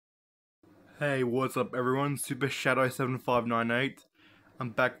Hey, what's up everyone? Super Shadow 7598. I'm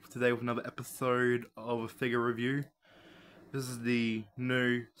back today with another episode of a figure review. This is the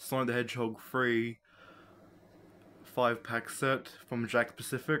new Sonic the Hedgehog 3 5-pack set from Jakks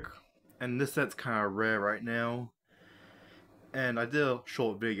Pacific. And this set's kind of rare right now. And I did a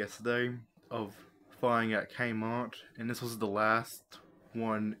short video yesterday of flying at Kmart, and this was the last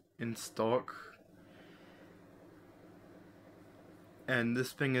one in stock. And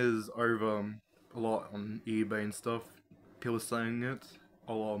this thing is over a lot on eBay and stuff. People selling it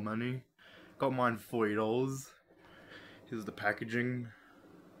a lot of money. Got mine for $40. Here's the packaging.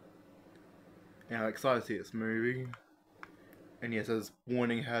 And I'm excited to see this movie. And yeah, it says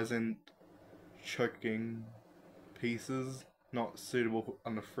warning hasn't choking pieces, not suitable for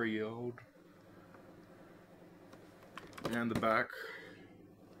under 3-year-old. And the back.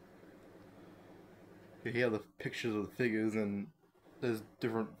 Here are the pictures of the figures, and there's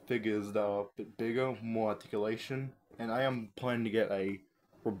different figures that are a bit bigger, more articulation, and I am planning to get a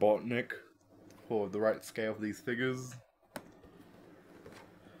Robotnik for the right scale for these figures.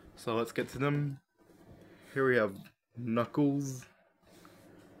 So let's get to them. Here we have Knuckles.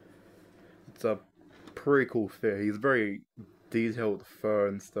 It's a pretty cool figure. He's very detailed with the fur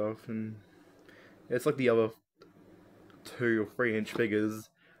and stuff, and it's like the other 2 or 3 inch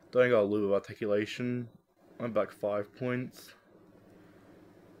figures. They got a little bit of articulation. I'm back 5 points.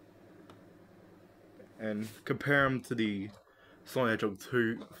 And compare them to the Sonic the Hedgehog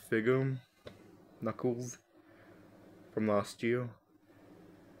 2 figure, Knuckles, from last year.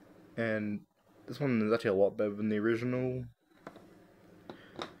 And this one is actually a lot better than the original.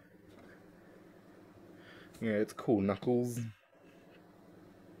 Yeah, it's cool, Knuckles.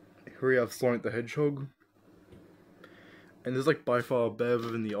 Here we have Sonic the Hedgehog. And this is like by far better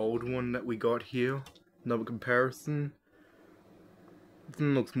than the old one that we got here. Another comparison. This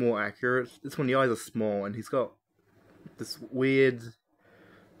one looks more accurate. This one, the eyes are small, and he's got this weird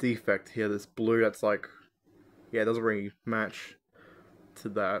defect here, this blue that's like, yeah, it doesn't really match to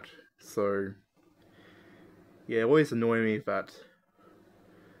that. So, yeah, it always annoys me that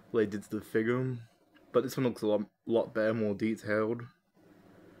what they did to the figure. But this one looks a lot better, more detailed.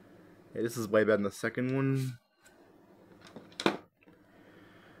 Yeah, this is way better than the second one.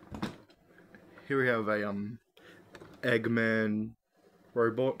 Here we have a Eggman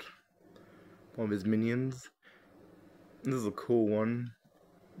robot, one of his minions. This is a cool one.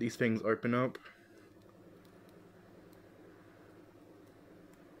 These things open up.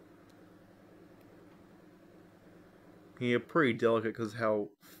 Yeah, pretty delicate because how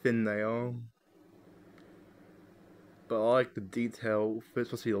thin they are. But I like the detail,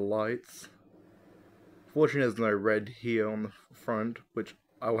 especially the lights. Fortunately, there's no red here on the front, which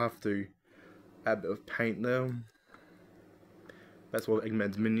I will have to add a bit of paint there. That's one of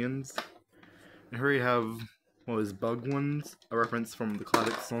Eggman's minions. And here we have one of his bug ones, a reference from the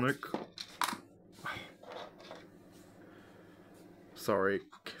classic Sonic. Sorry, it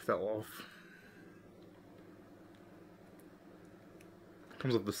fell off.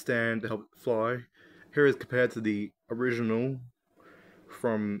 Comes with the stand to help it fly. Here is compared to the original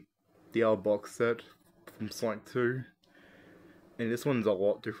from the other box set from Sonic 2. And this one's a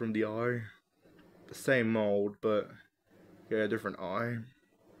lot different, the eye. The same mold, but yeah, a different eye.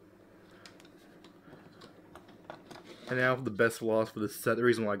 And now for the best for last for this set. The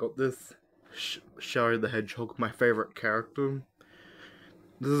reason why I got this, Shadow the Hedgehog, my favorite character.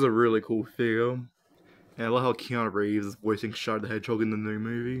 This is a really cool figure. And I love how Keanu Reeves is voicing Shadow the Hedgehog in the new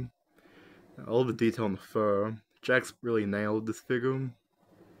movie. All the detail on the fur. Jakks really nailed this figure.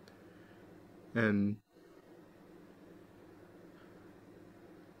 And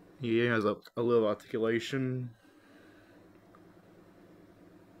he has a little articulation.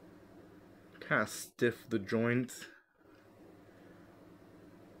 Kind of stiff, the joint.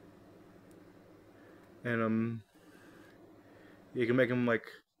 And you can make him like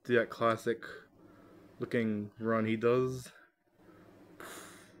do that classic looking run he does.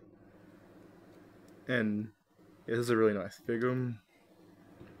 And yeah, this is a really nice figure.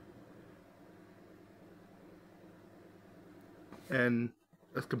 And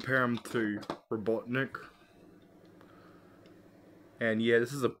let's compare him to Robotnik. And yeah,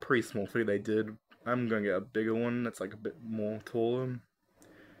 this is a pretty small figure they did. I'm gonna get a bigger one that's like a bit more taller.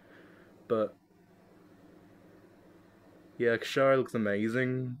 But yeah, Shadow looks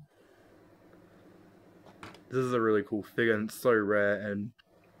amazing. This is a really cool figure, and it's so rare, and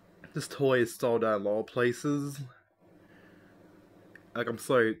this toy is sold out a lot of places. Like, I'm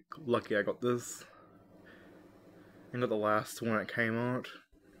so lucky I got this. I got the last one at Kmart.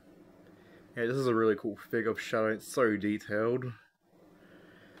 Yeah, this is a really cool figure of Shadow. It's so detailed.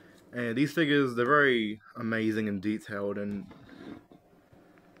 And these figures, they're very amazing and detailed, and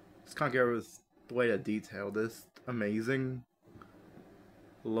just can't get over the way they're detailed. They're just amazing.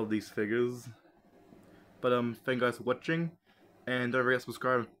 Love these figures. But thank you guys for watching, and don't forget to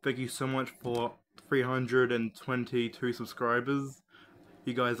subscribe. Thank you so much for 322 subscribers.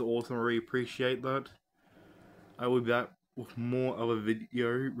 You guys are awesome. I really appreciate that. I will be back with more other video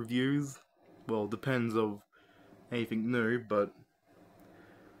reviews. Well, depends of anything new, but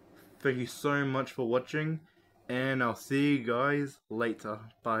thank you so much for watching, and I'll see you guys later.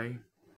 Bye.